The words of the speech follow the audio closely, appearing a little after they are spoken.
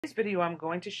In this video, I'm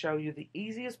going to show you the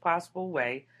easiest possible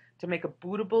way to make a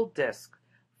bootable disk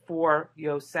for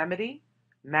Yosemite,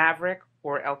 Maverick,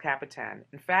 or El Capitan.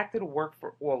 In fact, it'll work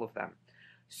for all of them.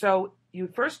 So you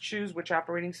first choose which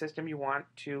operating system you want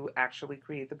to actually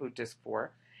create the boot disk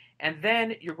for, and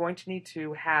then you're going to need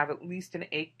to have at least an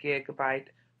 8 gigabyte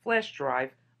flash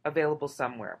drive available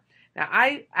somewhere. Now,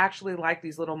 I actually like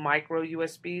these little micro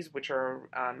USBs, which are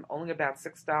only about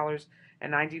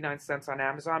 $6.99 on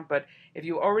Amazon. But if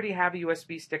you already have a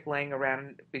USB stick laying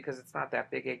around, because it's not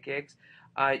that big, 8 gigs,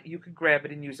 you could grab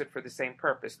it and use it for the same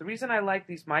purpose. The reason I like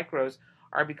these micros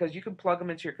are because you can plug them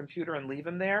into your computer and leave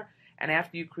them there. And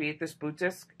after you create this boot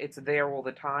disk, it's there all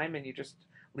the time, and you just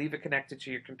leave it connected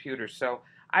to your computer. So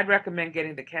I'd recommend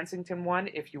getting the Kensington one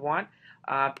if you want,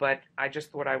 but I just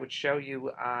thought I would show you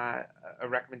a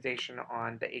recommendation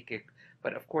on the 8 gig,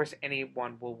 but of course any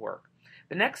one will work.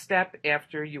 The next step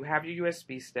after you have your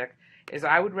USB stick is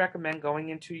I would recommend going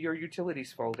into your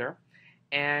utilities folder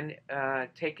and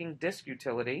taking disk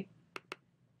utility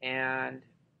and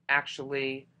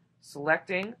actually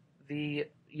selecting the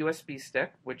USB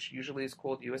stick, which usually is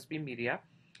called USB media,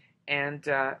 and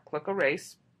click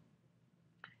erase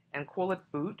and call it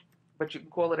boot, but you can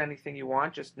call it anything you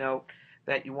want. Just note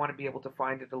that you want to be able to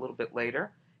find it a little bit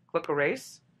later. Click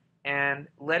erase and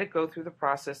let it go through the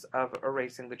process of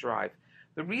erasing the drive.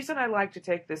 The reason I like to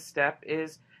take this step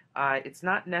is it's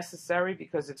not necessary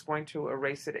because it's going to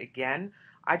erase it again.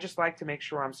 I just like to make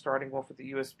sure I'm starting off with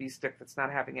the USB stick that's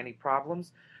not having any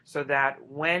problems, so that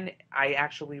when I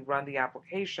actually run the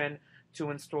application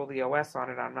to install the OS on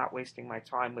it, I'm not wasting my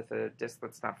time with a disk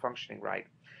that's not functioning right.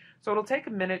 So it'll take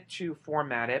a minute to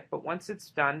format it, but once it's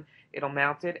done, it'll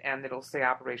mount it and it'll say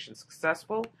operation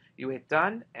successful. You hit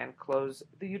done and close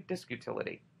the disk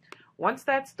utility. Once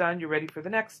that's done, you're ready for the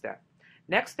next step.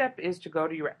 Next step is to go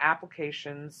to your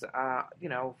applications,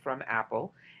 from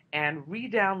Apple, and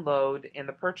re-download in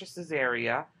the purchases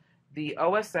area the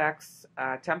OS X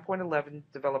 10.11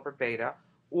 developer beta,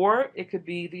 or it could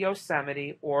be the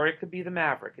Yosemite, or it could be the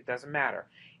Maverick. It doesn't matter.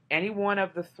 Any one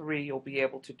of the three you'll be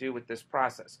able to do with this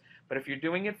process. But if you're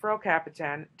doing it for El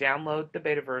Capitan, download the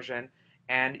beta version,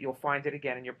 and you'll find it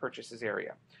again in your purchases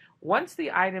area. Once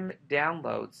the item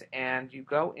downloads and you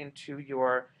go into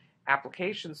your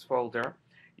applications folder,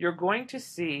 you're going to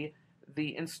see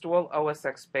the install OS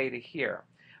X beta here.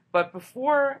 But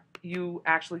before you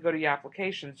actually go to your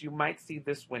applications, you might see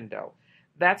this window.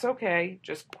 That's okay,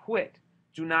 just quit.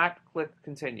 Do not click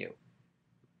continue.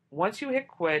 Once you hit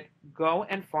quit, go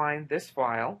and find this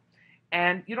file,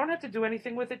 and you don't have to do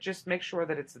anything with it, just make sure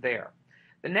that it's there.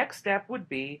 The next step would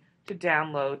be to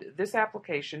download this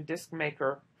application, Disk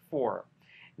Maker 4.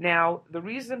 Now, the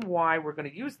reason why we're going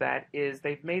to use that is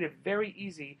they've made it very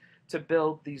easy to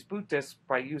build these boot disks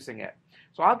by using it.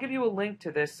 So I'll give you a link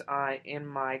to this in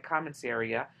my comments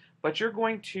area, but you're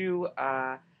going to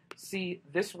see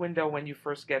this window when you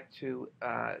first get to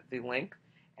the link,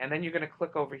 and then you're going to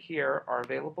click over here, are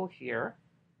available here,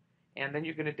 and then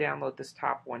you're going to download this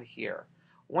top one here.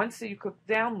 Once you click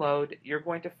download, you're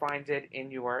going to find it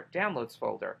in your downloads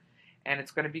folder, and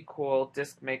it's going to be called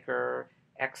Disk Maker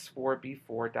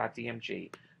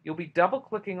x4b4.dmg. You'll be double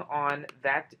clicking on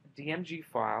that DMG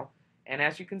file, and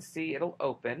as you can see, it'll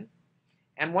open.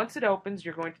 And once it opens,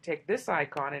 you're going to take this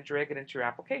icon and drag it into your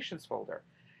applications folder.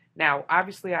 Now,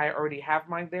 obviously, I already have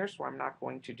mine there, so I'm not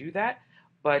going to do that.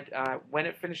 But when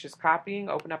it finishes copying,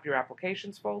 open up your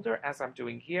applications folder, as I'm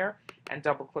doing here, and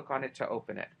double click on it to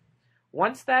open it.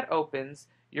 Once that opens,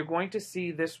 you're going to see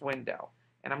this window.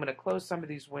 And I'm going to close some of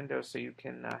these windows so you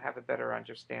can have a better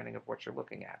understanding of what you're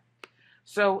looking at.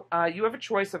 So you have a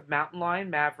choice of Mountain Lion,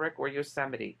 Maverick, or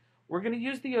Yosemite. We're going to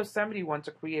use the Yosemite one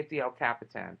to create the El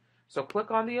Capitan. So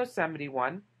click on the Yosemite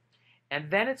one,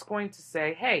 and then it's going to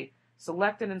say, hey,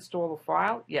 select and install a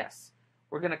file. Yes.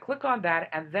 We're going to click on that,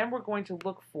 and then we're going to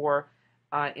look for,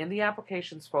 in the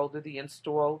applications folder, the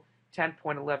install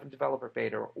 10.11 developer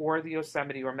beta, or the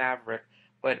Yosemite or Maverick,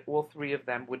 but all three of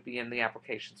them would be in the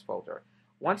applications folder.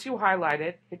 Once you highlight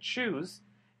it, hit choose,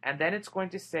 and then it's going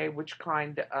to say which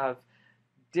kind of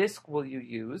disk will you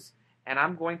use, and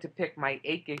I'm going to pick my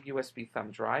 8 gig USB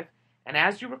thumb drive, and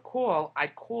as you recall, I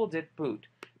called it boot.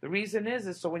 The reason is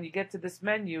so when you get to this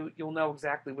menu, you'll know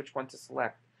exactly which one to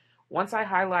select. Once I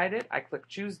highlight it, I click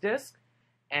choose disk,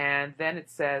 and then it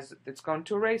says it's going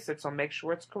to erase it, so make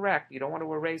sure it's correct. You don't want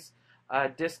to erase a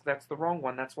disk that's the wrong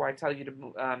one. That's why I tell you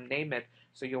to name it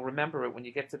so you'll remember it when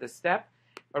you get to this step.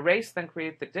 Erase, then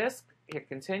create the disk, hit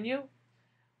continue.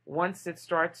 Once it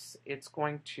starts, it's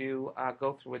going to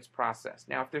go through its process.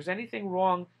 Now, if there's anything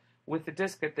wrong with the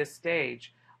disk at this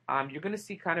stage, you're going to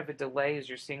see kind of a delay as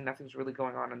you're seeing nothing's really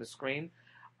going on the screen.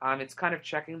 It's kind of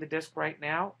checking the disk right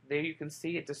now. There you can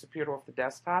see it disappeared off the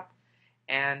desktop,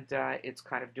 and it's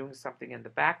kind of doing something in the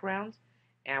background,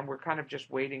 and we're kind of just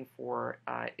waiting for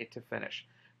it to finish.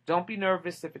 Don't be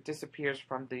nervous if it disappears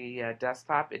from the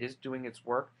desktop. It is doing its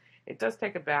work. It does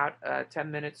take about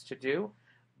 10 minutes to do,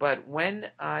 but when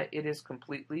it is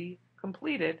completely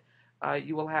completed,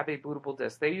 you will have a bootable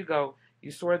disk. There you go.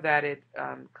 You saw that it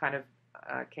kind of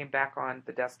came back on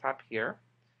the desktop here,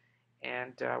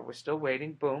 and we're still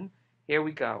waiting. Boom. Here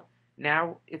we go.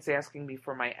 Now it's asking me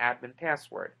for my admin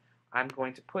password. I'm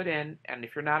going to put in, and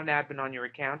if you're not an admin on your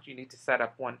account, you need to set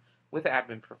up one with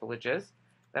admin privileges.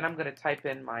 Then I'm going to type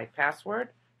in my password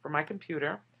for my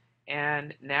computer,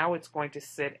 and now it's going to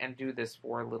sit and do this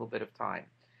for a little bit of time.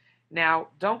 Now,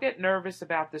 don't get nervous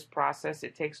about this process.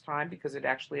 It takes time because it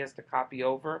actually has to copy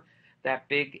over that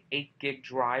big 8 gig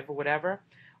drive or whatever.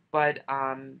 But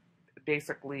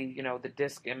basically, you know, the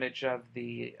disk image of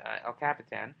the El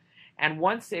Capitan. And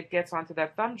once it gets onto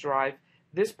that thumb drive,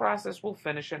 this process will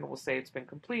finish and it will say it's been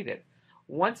completed.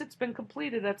 Once it's been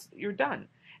completed, you're done.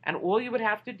 And all you would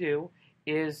have to do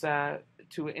is,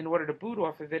 in order to boot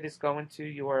off of it, is go into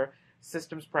your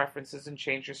system's preferences and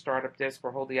change your startup disk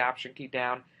or hold the option key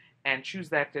down and choose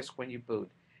that disk when you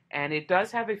boot. And it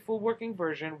does have a full working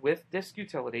version with disk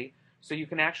utility, so you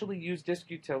can actually use disk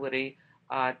utility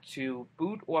to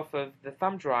boot off of the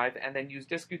thumb drive and then use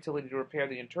disk utility to repair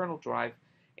the internal drive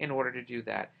in order to do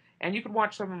that. And you can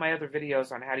watch some of my other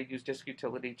videos on how to use disk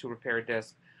utility to repair a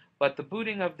disk. But the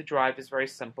booting of the drive is very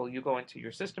simple. You go into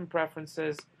your system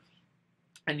preferences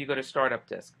and you go to startup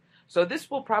disk. So this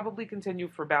will probably continue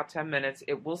for about 10 minutes.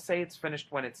 It will say it's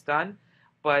finished when it's done,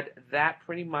 but that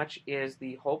pretty much is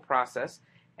the whole process.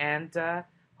 And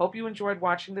hope you enjoyed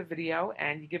watching the video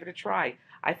and you give it a try.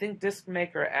 I think Disk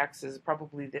Maker X is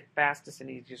probably the fastest and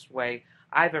easiest way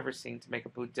I've ever seen to make a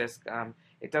boot disk.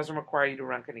 It doesn't require you to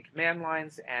run any command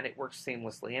lines, and it works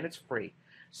seamlessly, and it's free.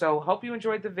 So hope you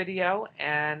enjoyed the video,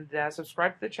 and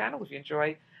subscribe to the channel if you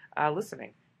enjoy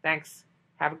listening. Thanks.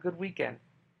 Have a good weekend.